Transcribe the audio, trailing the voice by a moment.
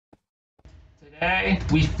Today,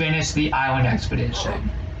 we finish the island expedition.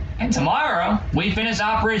 And tomorrow, we finish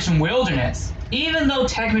Operation Wilderness. Even though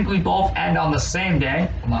technically both end on the same day,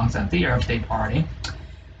 alongside the Earth Day party,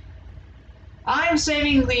 I'm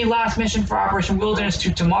saving the last mission for Operation Wilderness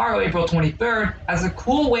to tomorrow, April 23rd, as a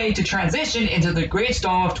cool way to transition into the Great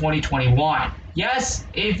Storm of 2021. Yes,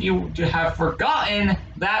 if you have forgotten,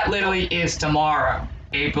 that literally is tomorrow,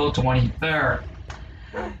 April 23rd.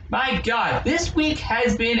 My god, this week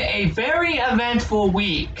has been a very eventful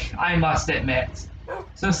week, I must admit.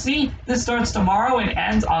 So see, this starts tomorrow and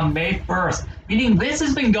ends on May 1st, meaning this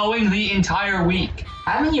has been going the entire week.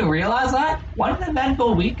 Haven't you realized that? What an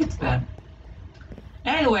eventful week it's been.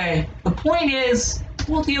 Anyway, the point is,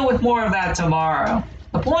 we'll deal with more of that tomorrow.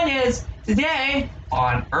 The point is, today,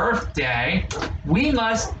 on Earth Day, we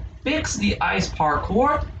must fix the ice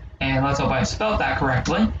parkour, and let's hope I spelled that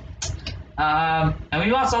correctly. And we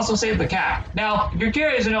must also save the cat. Now, if you're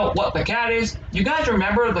curious to know what the cat is, you guys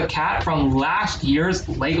remember the cat from last year's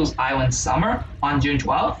Legos Island Summer on June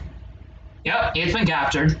 12th? Yep, it's been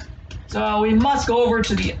captured. So we must go over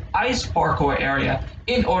to the ice parkour area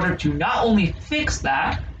in order to not only fix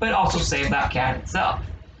that, but also save that cat itself.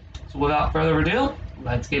 So without further ado,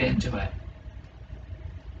 let's get into it.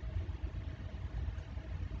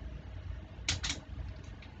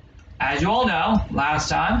 As you all know, last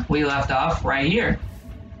time we left off right here.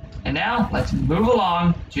 And now let's move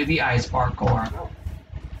along to the ice parkour.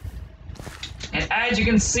 And as you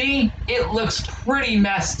can see, it looks pretty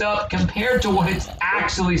messed up compared to what it's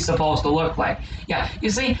actually supposed to look like. Yeah, you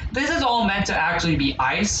see, this is all meant to actually be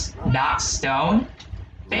ice, not stone.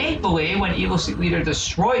 Thankfully, when Evil Seat Leader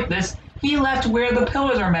destroyed this, he left where the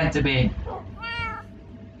pillars are meant to be.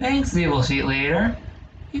 Thanks, Evil Seat Leader.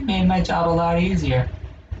 You made my job a lot easier.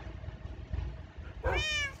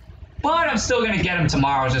 But I'm still going to get him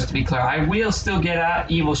tomorrow, just to be clear. I will still get at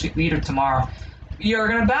Evil Seat Leader tomorrow. You're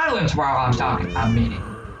going to battle him tomorrow, I'm meaning.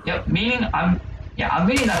 Yep, meaning, I'm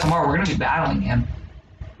meaning that tomorrow we're going to be battling him.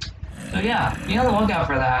 So yeah, be on the lookout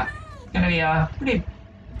for that. It's going to be a pretty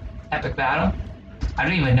epic battle. I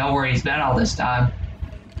don't even know where he's been all this time.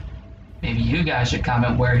 Maybe you guys should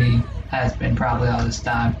comment where he has been probably all this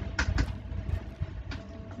time.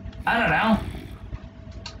 I don't know.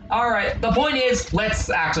 Alright, the point is, let's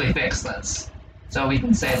actually fix this. So we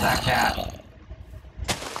can save that cat.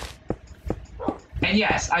 And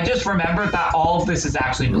yes, I just remembered that all of this is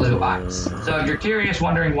actually blue ice. So if you're curious,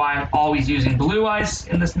 wondering why I'm always using blue ice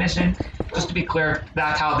in this mission, just to be clear,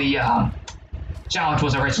 that's how the challenge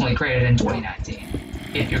was originally created in 2019,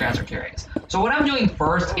 if you guys are curious. So what I'm doing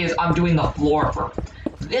first is I'm doing the floor first.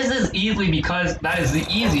 This is easily because that is the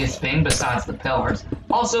easiest thing besides the pillars.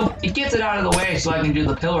 Also, it gets it out of the way so I can do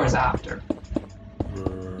the pillars after.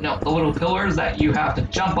 You know, the little pillars that you have to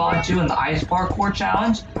jump onto in the ice parkour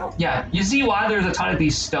challenge. Yeah, you see why there's a ton of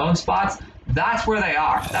these stone spots? That's where they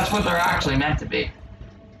are. That's what they're actually meant to be.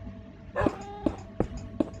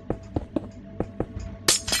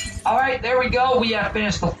 Alright, there we go. We have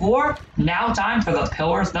finished the floor. Now time for the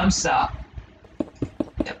pillars themselves.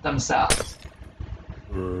 Yep, themselves.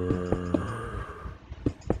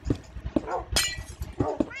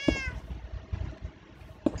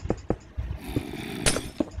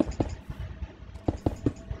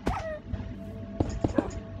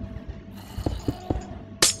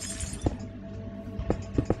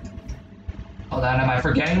 Hold on, am I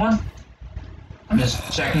forgetting one? I'm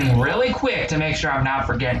just checking really quick to make sure I'm not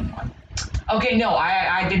forgetting one. Okay, no,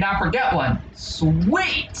 I did not forget one.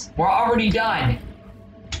 Sweet! We're already done.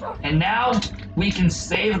 And now we can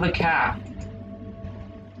save the cat,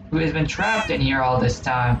 who has been trapped in here all this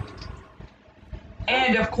time.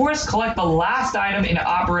 And of course, collect the last item in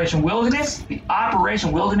Operation Wilderness, the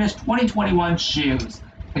Operation Wilderness 2021 shoes.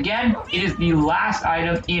 Again, it is the last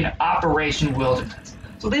item in Operation Wilderness.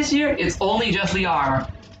 So this year, it's only just the armor,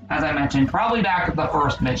 as I mentioned, probably back at the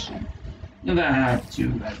first mission. You're gonna have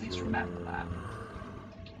to at least remember that.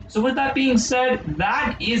 So with that being said,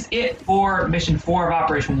 that is it for Mission 4 of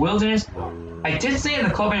Operation Wilderness. I did say in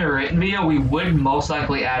the Club and Written video we would most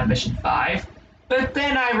likely add Mission 5, but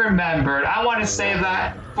then I remembered I want to save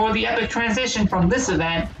that for the epic transition from this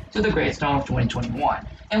event to the Great Storm of 2021.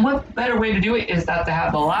 And what better way to do it is that to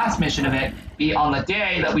have the last mission of it be on the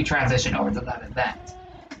day that we transition over to that event.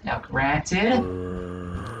 Now granted,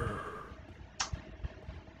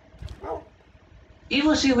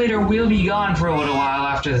 Evil Seat Leader will be gone for a little while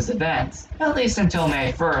after this event, at least until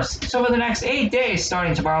May 1st, so for the next 8 days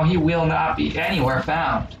starting tomorrow he will not be anywhere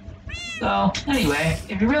found. So, anyway,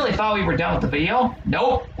 if you really thought we were done with the video,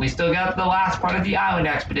 nope, we still got the last part of the island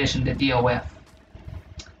expedition to deal with.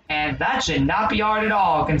 And that should not be hard at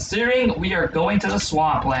all, considering we are going to the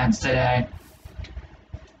swamplands today.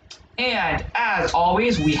 And as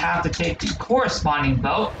always, we have to take the corresponding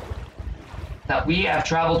boat that we have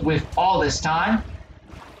traveled with all this time.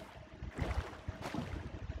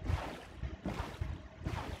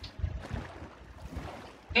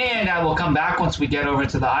 And I will come back once we get over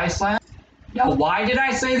to the Iceland. Now, why did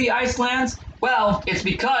I say the Icelands? Well, it's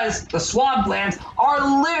because the swamplands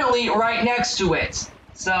are literally right next to it.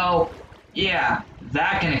 So, yeah,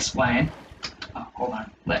 that can explain. Oh, hold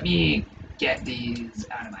on. Let me get these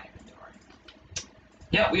out of my inventory.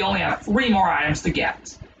 Yep, we only have 3 more items to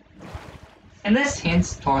get. And this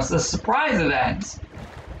hints towards the surprise event.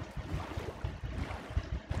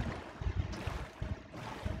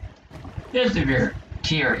 Just if you're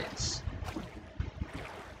curious.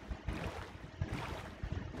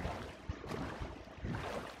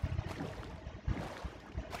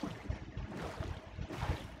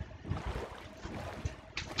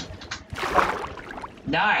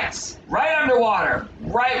 Nice! Right underwater,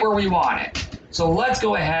 right where we want it. So let's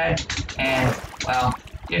go ahead and, well,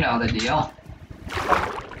 you know the deal.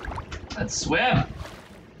 Let's swim.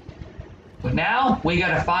 But now, we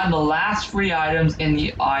gotta find the last 3 items in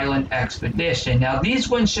the island expedition. Now, these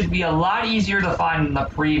ones should be a lot easier to find than the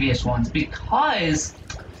previous ones because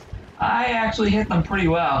I actually hit them pretty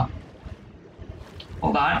well.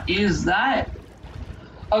 Hold on, is that...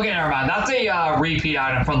 Okay, never mind. That's a repeat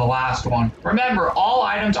item from the last one. Remember, all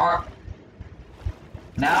items are...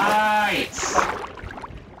 Nice!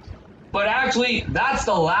 But actually, that's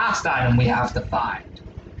the last item we have to find.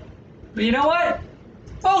 But you know what?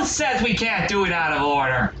 Who says we can't do it out of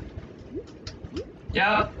order?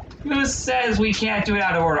 Yep. Who says we can't do it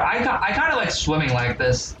out of order? I kind of like swimming like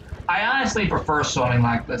this. I honestly prefer swimming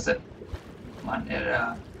like this. It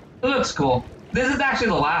looks cool. This is actually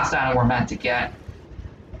the last item we're meant to get.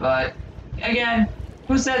 But, again,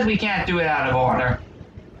 who says we can't do it out of order?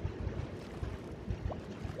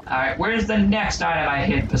 Alright, where's the next item I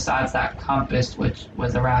hit besides that compass, which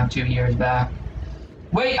was around 2 years back?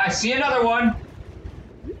 Wait, I see another one!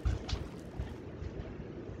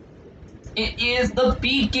 It is the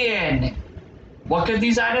beacon! What could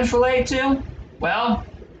these items relate to? Well,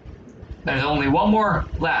 there's only one more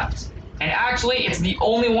left. And actually, it's the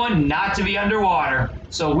only one not to be underwater.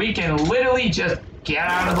 So we can literally just get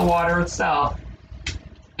out of the water itself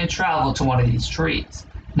and travel to one of these trees.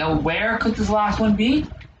 Now, where could this last one be?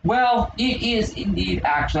 Well, it is indeed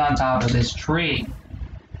actually on top of this tree.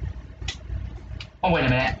 Oh, wait a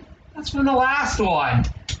minute. That's from the last one.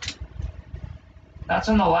 That's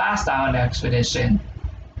from the last island expedition.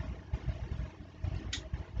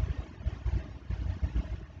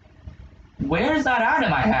 Where's that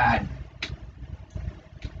item I had?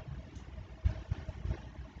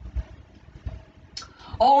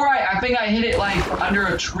 All right, I think I hit it like under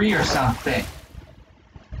a tree or something.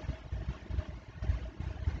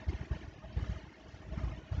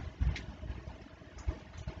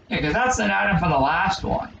 Yeah, because that's an item from the last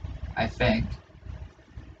one, I think.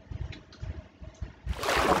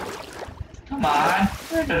 Come on,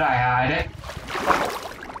 where did I hide it?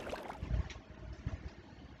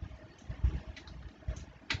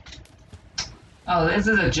 Oh, this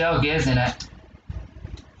is a joke, isn't it?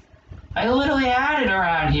 I literally had it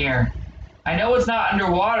around here. I know it's not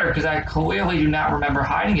underwater because I clearly do not remember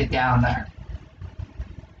hiding it down there.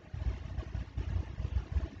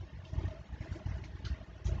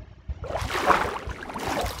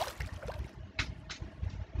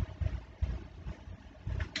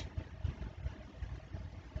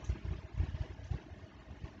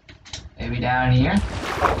 Maybe down here.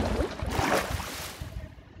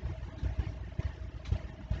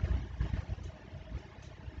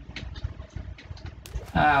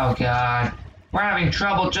 Oh god. We're having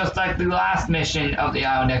trouble just like the last mission of the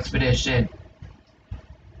island expedition.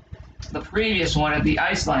 The previous one at the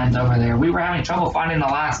Icelands over there. We were having trouble finding the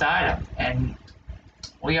last item. And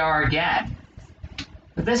we are again.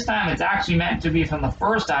 But this time it's actually meant to be from the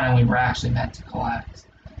first item we were actually meant to collect.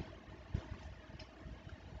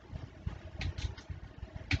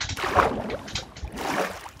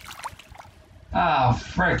 Oh,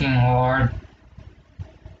 freaking Lord.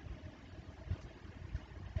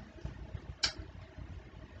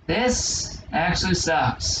 This actually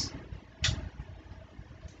sucks.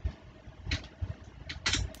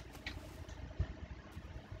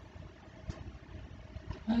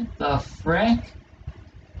 What the frick?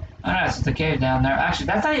 Oh no, it's just a cave down there. Actually,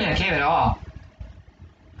 that's not even a cave at all.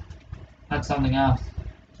 That's something else.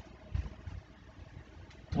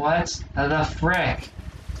 What the frick?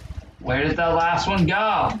 Where did the last one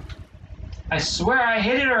go? I swear I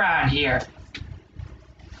hit it around here.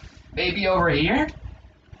 Maybe over here?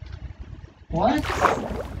 What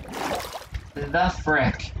the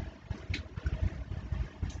frick?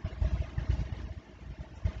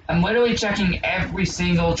 I'm literally checking every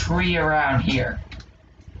single tree around here.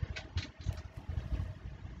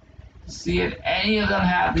 See if any of them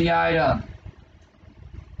have the item.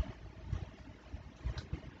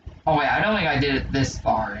 Oh wait, I don't think I did it this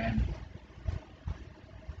far in.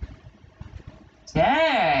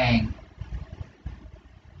 Dang!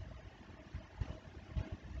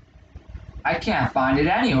 I can't find it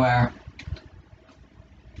anywhere.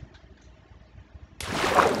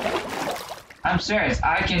 I'm serious,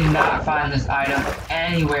 I cannot find this item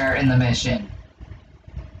anywhere in the mission.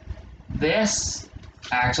 This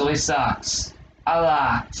actually sucks. A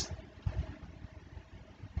lot.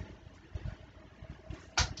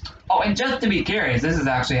 Oh, and just to be curious, this is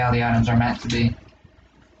actually how the items are meant to be.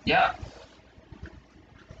 Yep.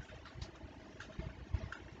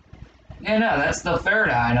 Yeah, no, that's the third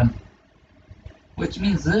item. Which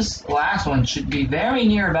means this last one should be very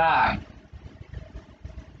nearby.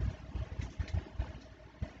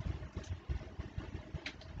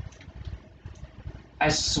 I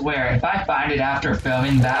swear, if I find it after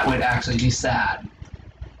filming, that would actually be sad.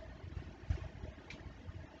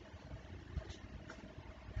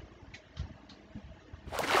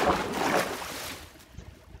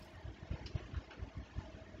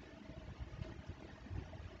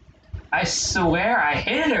 I swear I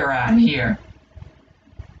hid it around here.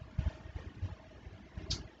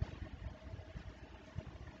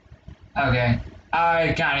 Okay,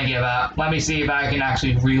 I kind of give up. Let me see if I can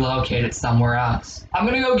actually relocate it somewhere else. I'm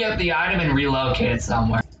gonna go get the item and relocate it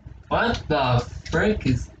somewhere. What the frick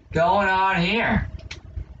is going on here?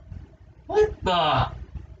 What the?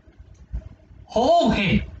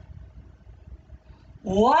 Holy!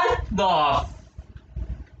 What the?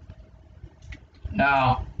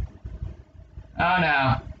 No. Oh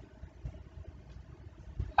no.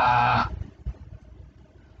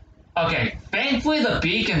 Okay, thankfully the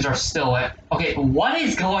beacons are still lit. Okay, what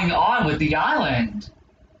is going on with the island?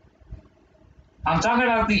 I'm talking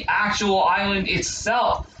about the actual island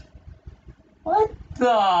itself. What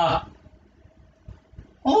the?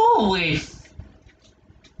 Holy.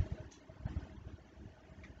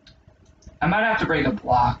 I might have to break a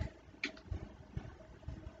block.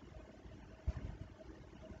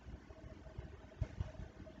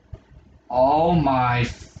 Oh my.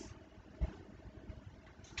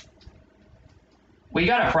 We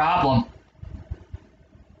got a problem.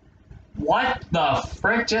 What the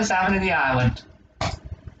frick just happened to the island?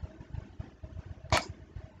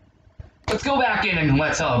 Let's go back in and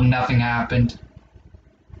let's hope nothing happened.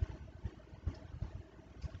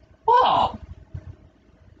 Whoa!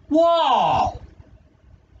 Whoa!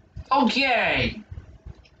 Okay.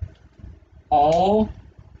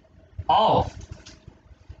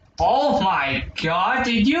 Oh my god,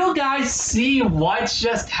 did you guys see what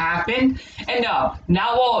just happened? And no,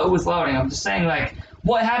 not while it was loading, I'm just saying like,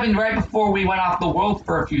 what happened right before we went off the world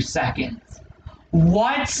for a few seconds?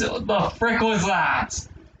 What the frick was that?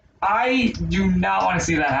 I do not want to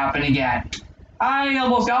see that happen again. I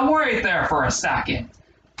almost got worried there for a second,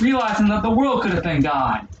 realizing that the world could have been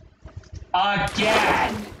gone.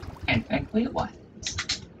 Again! And thankfully it wasn't.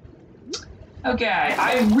 Okay,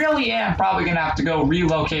 I really am probably gonna have to go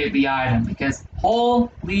relocate the item because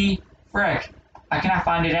holy frick, I cannot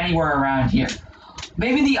find it anywhere around here.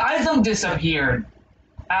 Maybe the item disappeared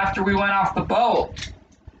after we went off the boat.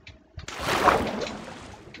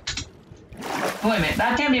 Wait a minute,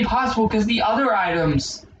 that can't be possible because the other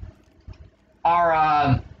items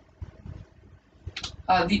are,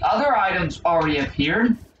 the other items already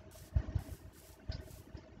appeared.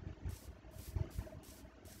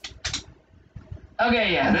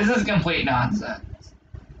 Okay, yeah, this is complete nonsense.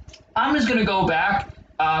 I'm just gonna go back,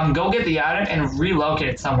 go get the item and relocate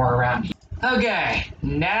it somewhere around here. Okay,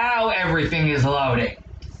 now everything is loading.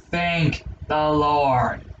 Thank the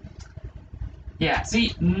Lord. Yeah,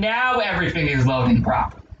 see, now everything is loading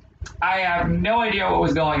properly. I have no idea what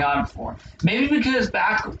was going on before. Maybe because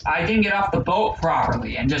back I didn't get off the boat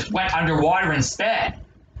properly and just went underwater instead.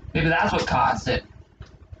 Maybe that's what caused it.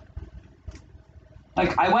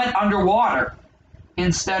 Like, I went underwater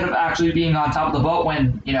instead of actually being on top of the boat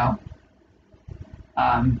when, you know,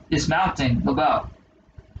 dismounting the boat.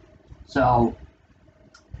 So,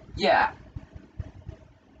 yeah.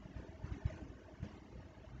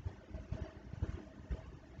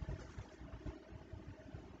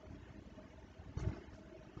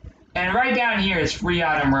 And right down here is free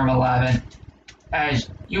item room 11, as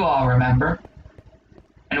you all remember.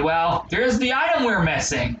 And well, here's the item we're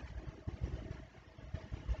missing.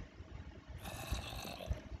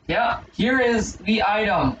 Yep, here is the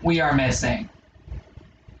item we are missing.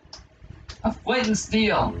 A flint and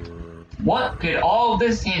steel. What could all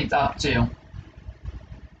this hint up to?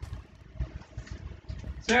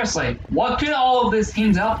 Seriously, what could all of this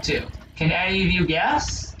hint up to? Can any of you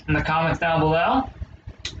guess in the comments down below?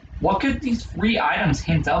 What could these free items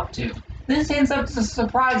hint up to? This hints up to the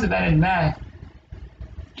surprise event in May.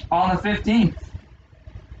 On the 15th.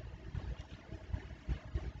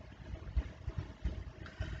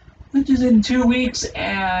 Which is in 2 weeks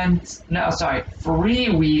and... No, sorry,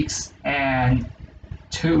 3 weeks and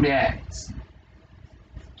 2 days.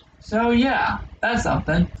 So yeah, that's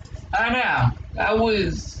something. I know, that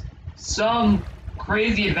was some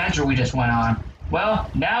crazy adventure we just went on. Well,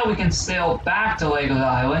 now we can sail back to Legos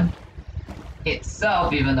Island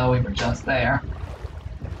itself, even though we were just there.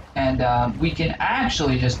 And we can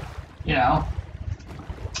actually just, you know,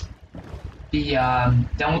 be done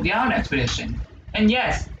with the island expedition. And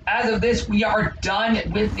yes, as of this, we are done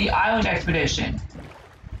with the island expedition.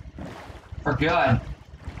 For good.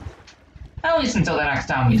 At least until the next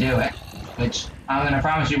time we do it. Which, I'm going to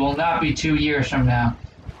promise you, will not be 2 years from now.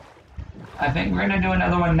 I think we're going to do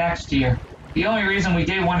another one next year. The only reason we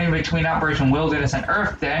did one in between Operation Wilderness and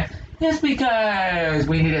Earth Day is because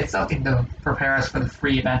we needed something to prepare us for the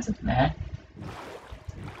free events of May.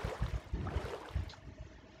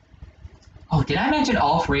 Oh, did I mention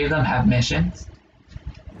all 3 of them have missions?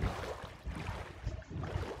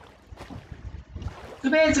 So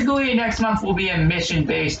basically, next month will be a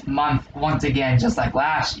mission-based month once again, just like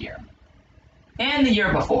last year. And the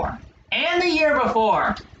year before. And the year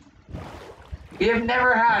before! We have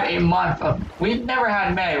never had a month of... We've never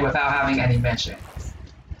had May without having any missions.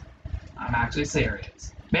 I'm actually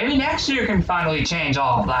serious. Maybe next year can finally change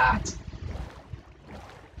all of that.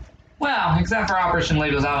 Well, except for Operation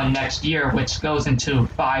Legos Island next year, which goes into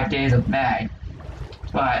 5 days of May.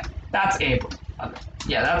 But that's April.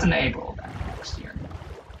 Yeah, that's in April event next year.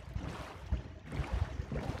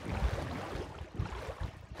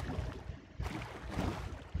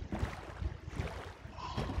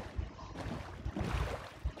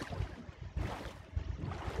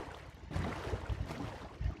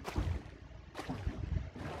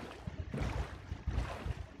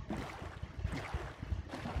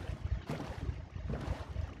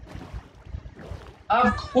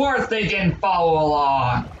 Of course they didn't follow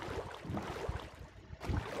along.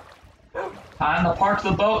 Time to park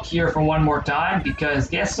the boat here for one more time because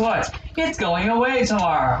guess what? It's going away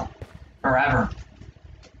tomorrow. Forever.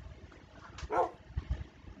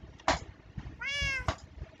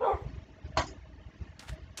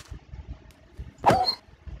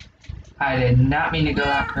 I did not mean to go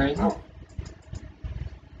that crazy.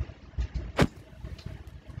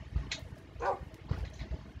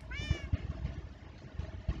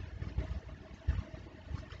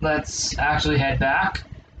 Let's actually head back.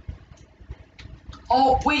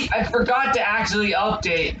 Oh, wait, I forgot to actually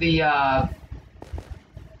update the,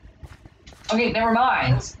 Okay, never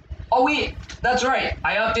mind. Oh, wait, that's right.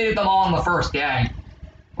 I updated them all on the first day.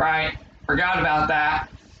 Right, forgot about that.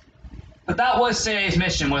 But that was today's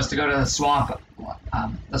mission, was to go to the swamp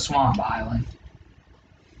island.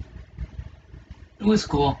 It was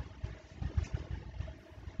cool.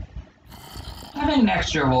 I think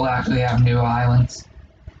next year we'll actually have new islands.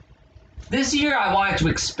 This year, I wanted to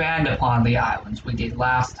expand upon the islands we did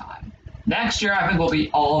last time. Next year, I think will be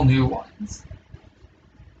all new ones.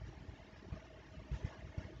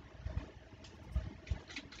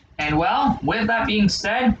 And well, with that being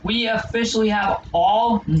said, we officially have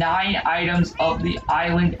all 9 items of the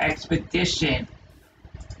island expedition.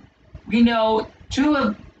 We know 2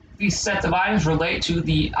 of these sets of items relate to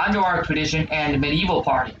the Underwater Expedition and the Medieval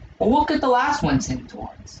Party. But what could the last one tend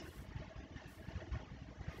towards?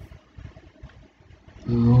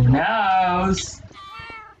 Who knows?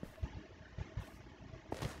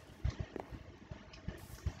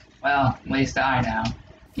 Well, at least I know.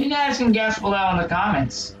 You guys can guess below in the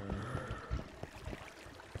comments.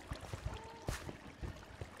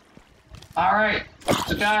 Alright,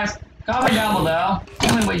 so guys, comment down below.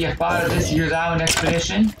 Tell me what you thought of this year's island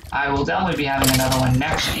expedition. I will definitely be having another one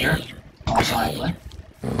next year. Most likely.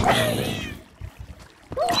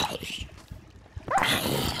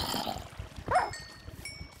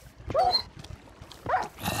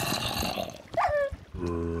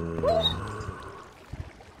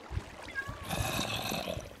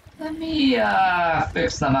 Let me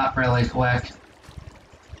fix them up really quick.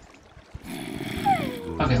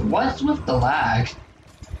 Okay, what's with the lag?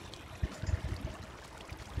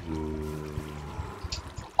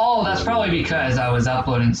 Oh, that's probably because I was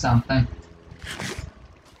uploading something.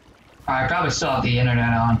 I probably still have the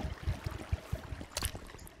internet on.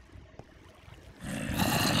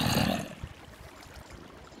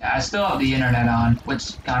 Yeah, I still have the internet on, which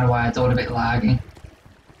is kind of why it's a little bit laggy.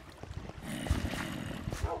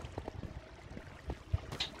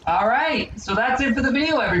 Alright, so that's it for the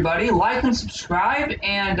video, everybody. Like and subscribe,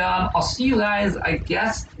 and I'll see you guys, I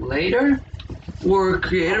guess, later for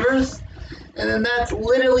Creativerse. And then that's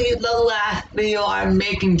literally the last video I'm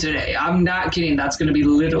making today. I'm not kidding, that's going to be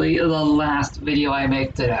literally the last video I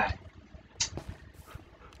make today.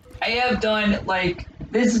 I have done, like,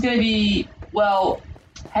 this is going to be, well,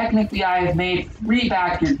 technically I have made 3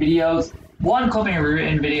 backyard videos, 1 clipping and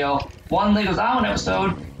rewritten video, 1 Legos Island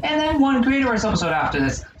episode, and then 1 Creativerse episode after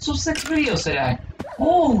this. So 6 videos today.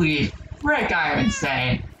 Holy frick, I am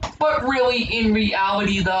insane. But really, in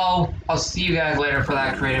reality though, I'll see you guys later for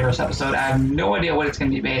that Creativerse episode. I have no idea what it's going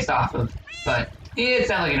to be based off of, but it's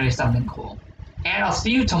definitely going to be something cool. And I'll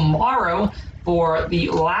see you tomorrow for the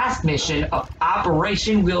last mission of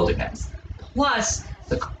Operation Wilderness, plus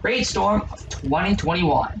the Great Storm of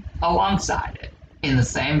 2021 alongside it in the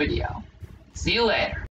same video. See you later.